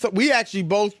both, we actually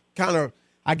both kind of,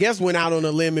 I guess, went out on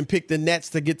a limb and picked the Nets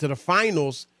to get to the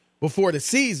finals before the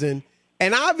season.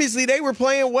 And obviously they were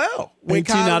playing well when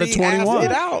 18 Kyrie out of 21. asked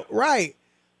it out. Right.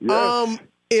 Yes.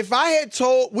 If I had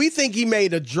told, we think he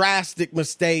made a drastic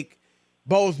mistake,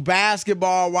 both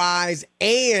basketball-wise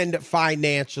and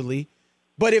financially.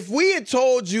 But if we had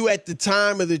told you at the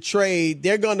time of the trade,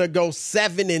 they're going to go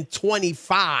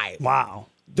 7-25. Wow.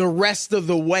 The rest of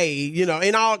the way,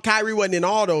 Kyrie wasn't in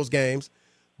all those games,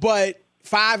 but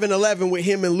 5-11 with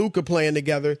him and Luka playing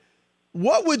together.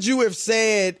 What would you have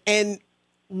said? And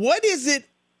what is it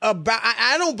about?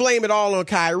 I don't blame it all on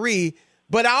Kyrie,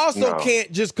 but I also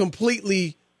can't just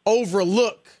completely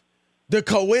overlook the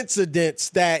coincidence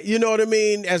that, you know what I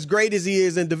mean, as great as he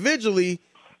is individually,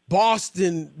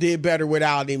 Boston did better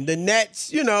without him. The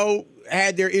Nets,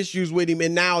 had their issues with him,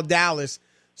 and now Dallas.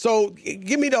 So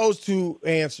give me those two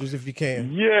answers if you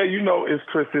can. Yeah, it's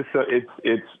Chris.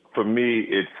 It's for me,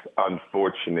 it's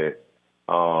unfortunate.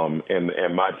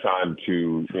 And my time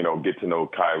to get to know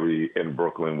Kyrie in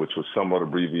Brooklyn, which was somewhat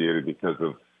abbreviated because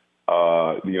of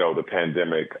the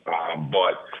pandemic,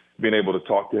 but being able to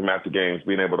talk to him after games,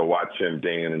 being able to watch him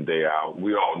day in and day out,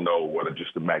 we all know what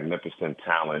just a magnificent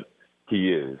talent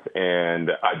he is,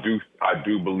 and I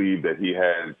do believe that he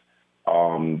has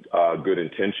good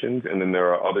intentions, and then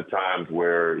there are other times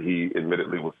where he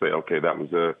admittedly will say, "Okay, that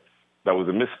was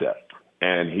a misstep."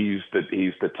 And he's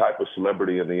the type of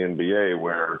celebrity in the NBA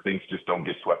where things just don't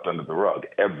get swept under the rug.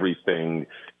 Everything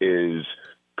is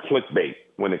clickbait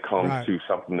when it comes to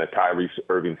something that Kyrie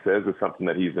Irving says or something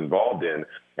that he's involved in,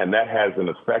 and that has an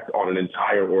effect on an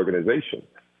entire organization.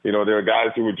 There are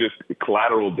guys who are just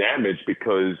collateral damage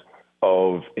because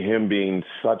of him being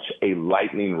such a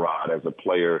lightning rod as a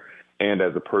player and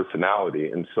as a personality.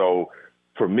 And so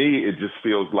for me, it just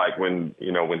feels like when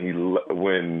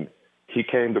he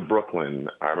came to Brooklyn,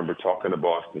 I remember talking to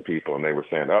Boston people, and they were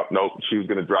saying, "Oh, no, she was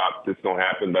going to drop. This going to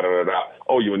happen, da, da, da, da.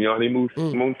 Oh, you in your honeymoon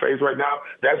phase right now?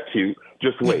 That's cute.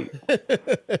 Just wait."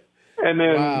 And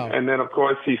then, of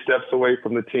course, he steps away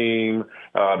from the team.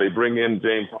 They bring in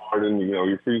James Harden. He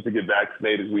refused to get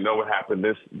vaccinated. We know what happened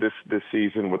this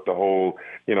season with the whole,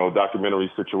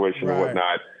 documentary situation and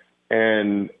whatnot.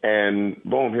 And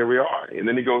boom, here we are. And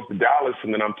then he goes to Dallas,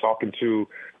 and then I'm talking to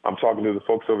the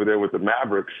folks over there with the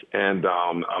Mavericks, and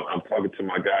I'm talking to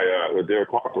my guy with Derek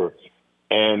Harper,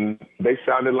 and they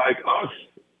sounded like us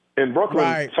in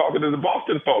Brooklyn talking to the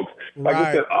Boston folks. Like we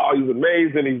said, "Oh, he's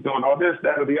amazing. He's doing all this,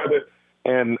 that, or the other."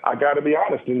 And I got to be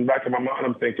honest, in the back of my mind,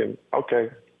 I'm thinking,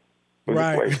 okay.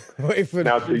 Wait for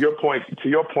now, to your point,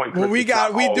 Chris, well, we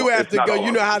do have to go.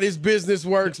 You know how this business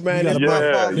works, man. It's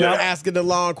my fault for asking the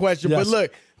long question. Yes. But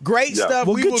look, great stuff.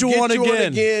 We will get you on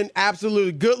again.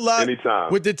 Absolutely. Good luck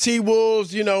with the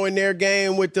T-Wolves, in their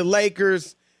game with the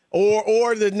Lakers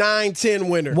or the 9-10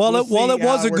 winner. Well, it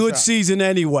was a good season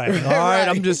anyway. All right,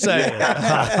 I'm just saying.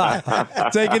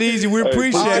 Take it easy. We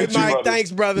appreciate you. Mike,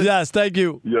 thanks, brother. Yes, thank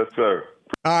you. Yes, sir.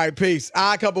 All right, peace.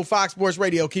 Odd Couple, Fox Sports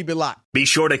Radio. Keep it locked. Be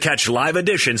sure to catch live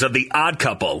editions of The Odd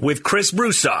Couple with Chris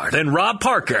Broussard and Rob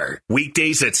Parker.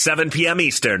 Weekdays at 7 p.m.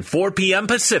 Eastern, 4 p.m.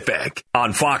 Pacific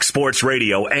on Fox Sports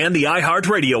Radio and the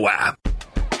iHeartRadio app.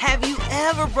 Have you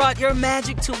ever brought your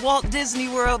magic to Walt Disney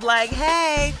World like,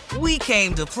 hey, we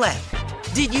came to play?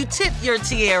 Did you tip your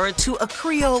tiara to a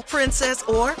Creole princess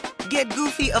or get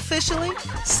goofy officially?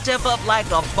 Step up like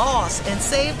a boss and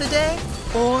save the day?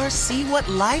 Or see what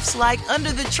life's like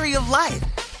under the tree of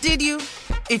life? Did you?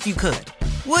 If you could.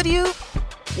 Would you?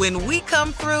 When we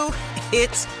come through,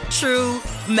 it's true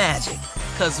magic.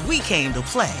 'Cause we came to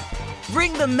play.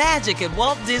 Bring the magic at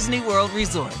Walt Disney World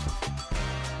Resort.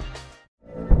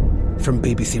 From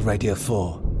BBC Radio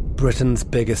 4, Britain's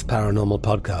biggest paranormal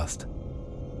podcast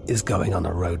is going on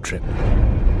a road trip.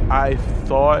 I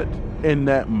thought in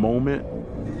that moment,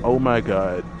 oh my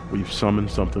God, we've summoned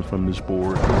something from this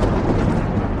board.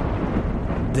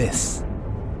 This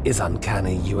is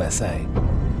Uncanny USA.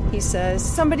 He says,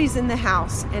 somebody's in the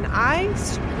house, and I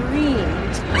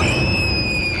screamed.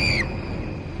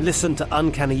 Listen to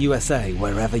Uncanny USA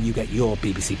wherever you get your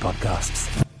BBC podcasts,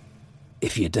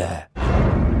 if you dare.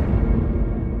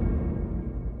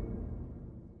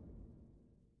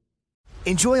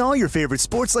 Enjoy all your favorite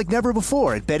sports like never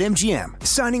before at BetMGM.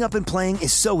 Signing up and playing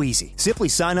is so easy. Simply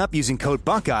sign up using code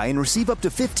Buckeye and receive up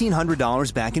to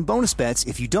 $1,500 back in bonus bets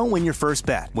if you don't win your first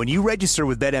bet. When you register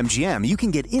with BetMGM, you can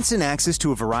get instant access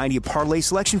to a variety of parlay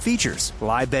selection features,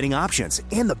 live betting options,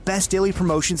 and the best daily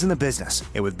promotions in the business.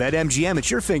 And with BetMGM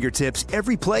at your fingertips,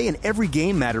 every play and every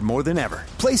game matter more than ever.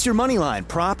 Place your moneyline,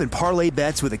 prop, and parlay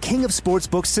bets with the king of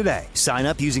sportsbooks today. Sign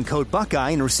up using code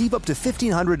Buckeye and receive up to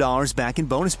 $1,500 back in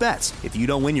bonus bets if you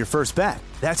don't win your first bet.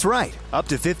 That's right, up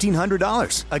to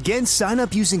 $1,500. Again, sign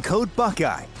up using code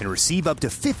Buckeye and receive up to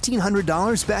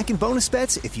 $1,500 back in bonus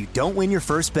bets if you don't win your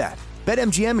first bet.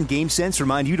 BetMGM and GameSense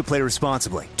remind you to play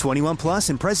responsibly. 21 plus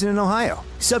and present in Ohio.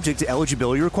 Subject to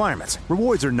eligibility requirements.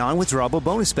 Rewards are non-withdrawable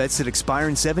bonus bets that expire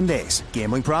in 7 days.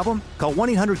 Gambling problem? Call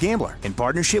 1-800-GAMBLER in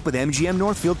partnership with MGM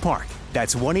Northfield Park.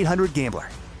 That's 1-800-GAMBLER.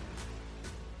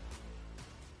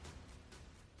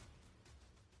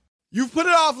 You've put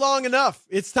it off long enough.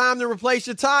 It's time to replace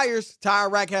your tires. Tire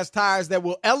Rack has tires that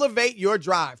will elevate your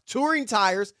drive. Touring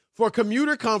tires for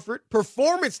commuter comfort,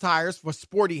 performance tires for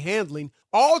sporty handling,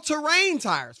 all-terrain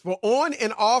tires for on-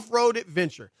 and off-road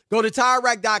adventure. Go to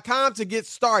TireRack.com to get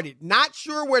started. Not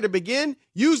sure where to begin?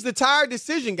 Use the Tire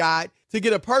Decision Guide to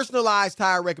get a personalized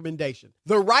tire recommendation.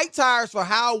 The right tires for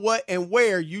how, what, and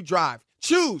where you drive.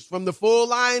 Choose from the full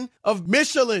line of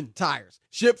Michelin tires.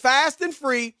 Ship fast and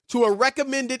free to a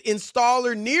recommended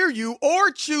installer near you,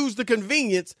 or choose the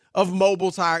convenience of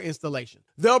mobile tire installation.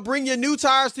 They'll bring you new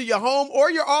tires to your home or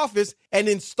your office and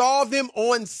install them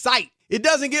on site. It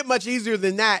doesn't get much easier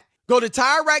than that. Go to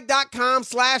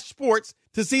TireRack.com/sports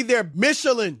to see their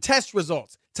Michelin test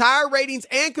results, tire ratings,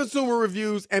 and consumer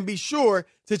reviews, and be sure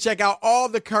to check out all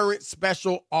the current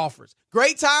special offers.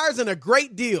 Great tires and a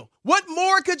great deal. What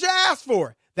more could you ask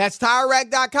for? That's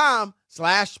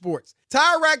TireRack.com/sports.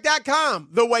 TireRack.com,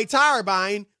 the way tire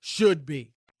buying should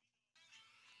be.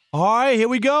 All right, here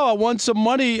we go. I won some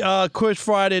money, Chris,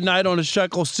 Friday night on the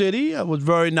Shekel City. It was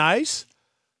very nice.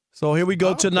 So here we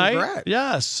go tonight. Congrats.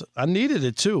 Yes, I needed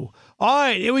it too. All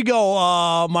right, here we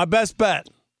go. My best bet.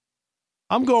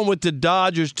 I'm going with the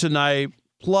Dodgers tonight,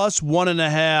 plus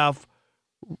 1.5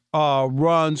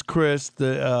 runs, Chris.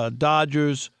 The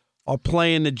Dodgers are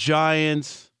playing the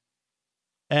Giants,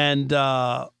 and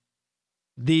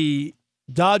the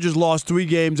Dodgers lost 3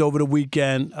 games over the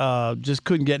weekend. Just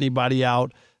couldn't get anybody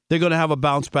out. They're going to have a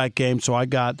bounce-back game, so I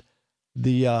got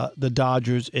the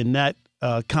Dodgers in that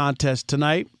contest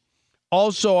tonight.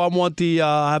 Also, I want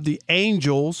have the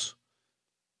Angels.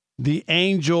 The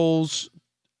Angels,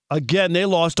 again, they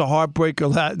lost a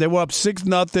heartbreaker. They were up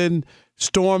 6-0,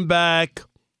 stormed back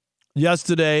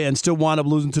yesterday, and still wound up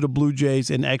losing to the Blue Jays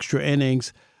in extra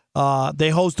innings. They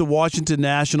host the Washington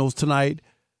Nationals tonight.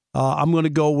 I'm going to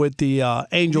go with the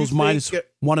Angels minus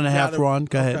 1.5 run.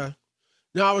 Go ahead.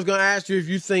 No, I was going to ask you if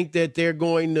you think that they're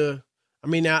going to. I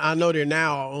mean, I know they're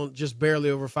now on just barely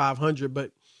over 500,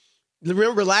 but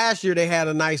remember last year they had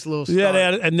a nice little start.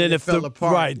 Yeah, and then it fell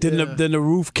apart. Right, then the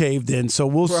roof caved in. So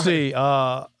we'll see.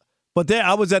 But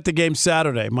I was at the game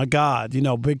Saturday. My God,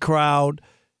 big crowd.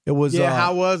 It was.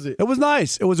 How was it? It was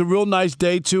nice. It was a real nice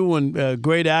day too, and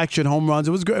great action, home runs.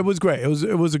 It was great.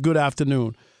 It was a good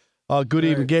afternoon. Good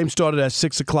evening. Game started at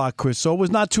 6:00, Chris. So it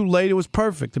was not too late. It was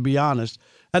perfect, to be honest.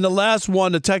 And the last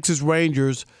one, the Texas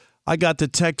Rangers. I got the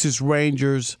Texas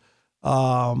Rangers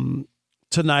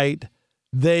tonight.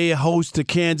 They host the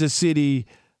Kansas City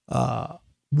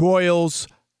Royals.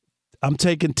 I'm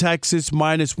taking Texas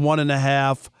minus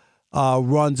 1.5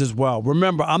 runs as well.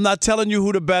 Remember, I'm not telling you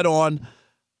who to bet on,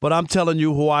 but I'm telling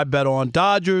you who I bet on.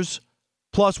 Dodgers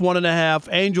plus 1.5,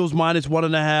 Angels minus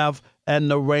 1.5, and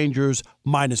the Rangers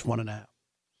minus 1.5.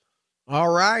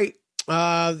 All right.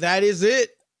 That is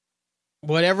it.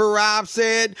 Whatever Rob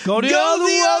said, go the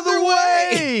other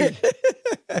way.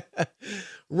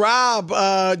 Rob,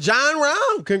 John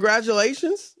Rahm,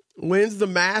 congratulations. Wins the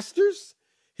Masters,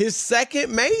 his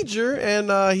second major,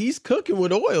 and he's cooking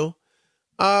with oil.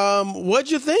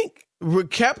 What'd you think?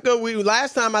 Koepka,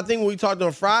 last time I think when we talked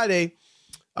on Friday,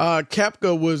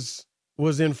 Koepka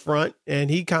was in front and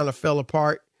he kind of fell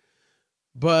apart.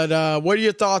 But what are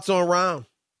your thoughts on Rahm?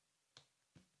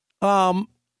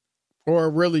 Or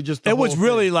really just it was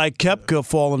really like Koepka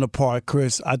falling apart,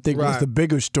 Chris. I think was the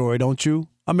bigger story, don't you?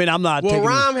 I mean, I'm not. Well,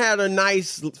 Rahm had a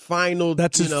nice final.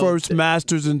 That's his first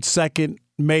Masters and second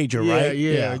major, right?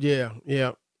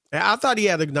 Yeah. I thought he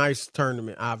had a nice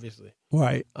tournament, obviously.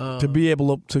 Right. To be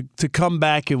able to come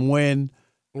back and win.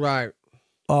 Right.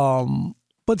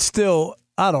 But still,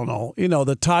 I don't know. You know,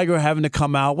 the Tiger having to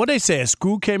come out. What they say, a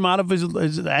screw came out of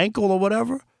his ankle or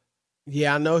whatever?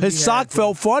 Yeah, I know. His sock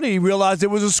felt funny. He realized there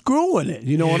was a screw in it.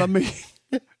 You know what I mean?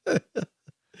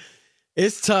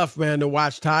 It's tough, man, to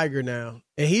watch Tiger now.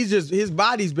 And his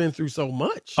body's been through so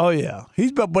much. Oh, yeah.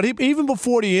 Even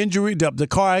before the injury, the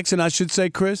car accident, I should say,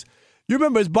 Chris, you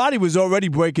remember his body was already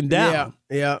breaking down.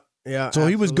 Yeah. So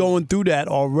absolutely. He was going through that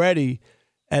already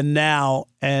and now.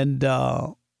 And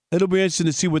it'll be interesting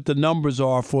to see what the numbers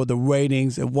are for the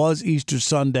ratings. It was Easter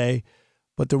Sunday,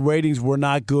 but the ratings were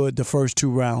not good the first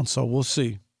two rounds. So we'll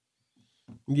see.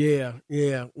 Yeah.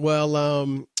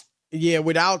 Well,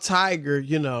 without Tiger,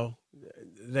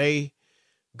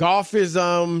 golf is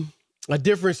a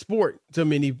different sport to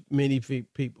many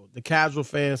people. The casual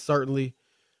fans certainly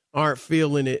aren't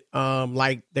feeling it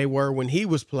like they were when he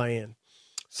was playing.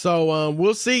 So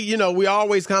we'll see. We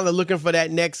always kind of looking for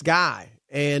that next guy.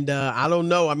 And I don't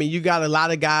know. I mean, you got a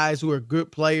lot of guys who are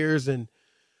good players and,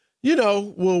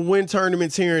 will win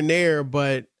tournaments here and there,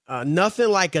 but nothing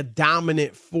like a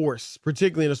dominant force,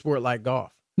 particularly in a sport like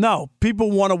golf. No,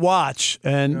 people want to watch.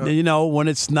 And, when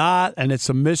it's not, and it's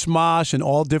a mishmash and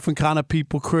all different kind of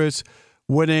people, Chris,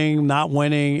 winning, not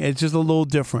winning, it's just a little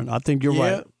different. I think you're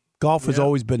right. Golf has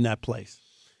always been that place.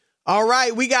 All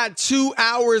right, we got 2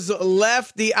 hours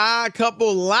left. The Odd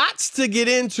Couple, lots to get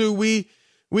into.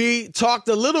 We talked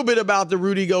a little bit about the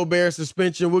Rudy Gobert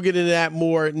suspension. We'll get into that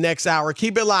more next hour.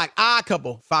 Keep it locked. Odd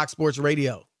Couple, Fox Sports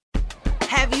Radio.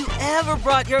 Have you ever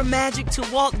brought your magic to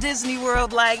Walt Disney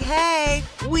World like, hey,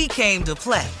 we came to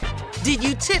play? Did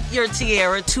you tip your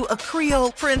tiara to a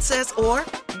Creole princess or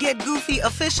get goofy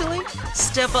officially?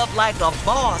 Step up like a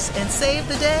boss and save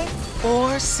the day?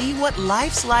 Or see what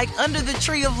life's like under the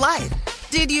tree of life?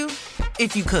 Did you?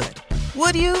 If you could.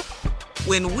 Would you?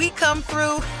 When we come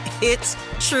through, it's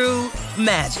true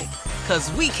magic.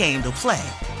 'Cause we came to play.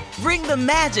 Bring the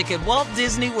magic at Walt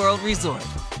Disney World Resort.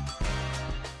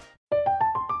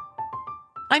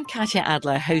 I'm Katya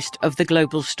Adler, host of The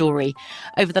Global Story.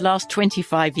 Over the last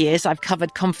 25 years, I've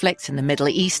covered conflicts in the Middle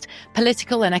East,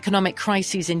 political and economic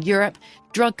crises in Europe,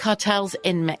 drug cartels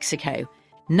in Mexico.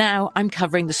 Now I'm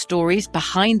covering the stories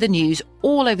behind the news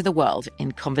all over the world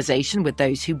in conversation with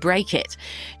those who break it.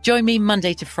 Join me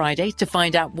Monday to Friday to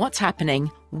find out what's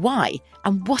happening, why,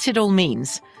 and what it all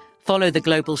means. Follow The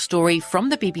Global Story from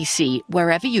the BBC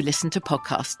wherever you listen to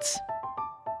podcasts.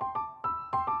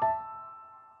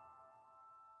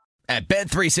 At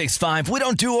Bet365, we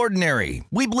don't do ordinary.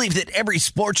 We believe that every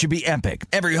sport should be epic.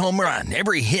 Every home run,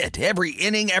 every hit, every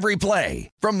inning, every play.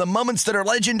 From the moments that are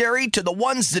legendary to the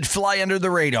ones that fly under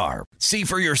the radar. See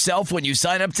for yourself when you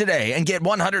sign up today and get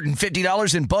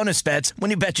 $150 in bonus bets when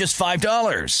you bet just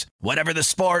 $5. Whatever the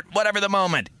sport, whatever the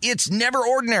moment, it's never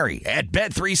ordinary at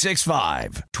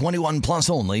Bet365. 21 plus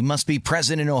only. Must be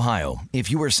present in Ohio.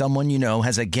 If you or someone you know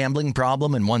has a gambling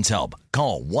problem and wants help,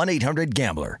 call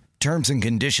 1-800-GAMBLER. Terms and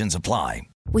conditions apply.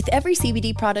 With every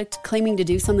CBD product claiming to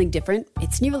do something different,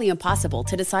 it's nearly impossible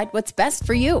to decide what's best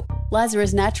for you.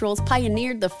 Lazarus Naturals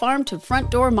pioneered the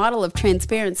farm-to-front-door model of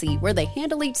transparency, where they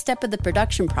handle each step of the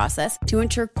production process to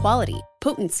ensure quality,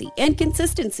 potency, and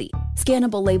consistency.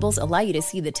 Scannable labels allow you to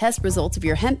see the test results of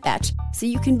your hemp batch, so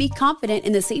you can be confident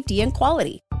in the safety and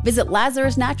quality. Visit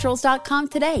LazarusNaturals.com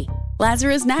today.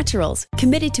 Lazarus Naturals,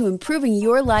 committed to improving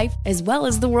your life as well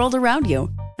as the world around you.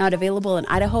 Not available in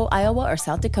Idaho, Iowa, or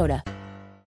South Dakota.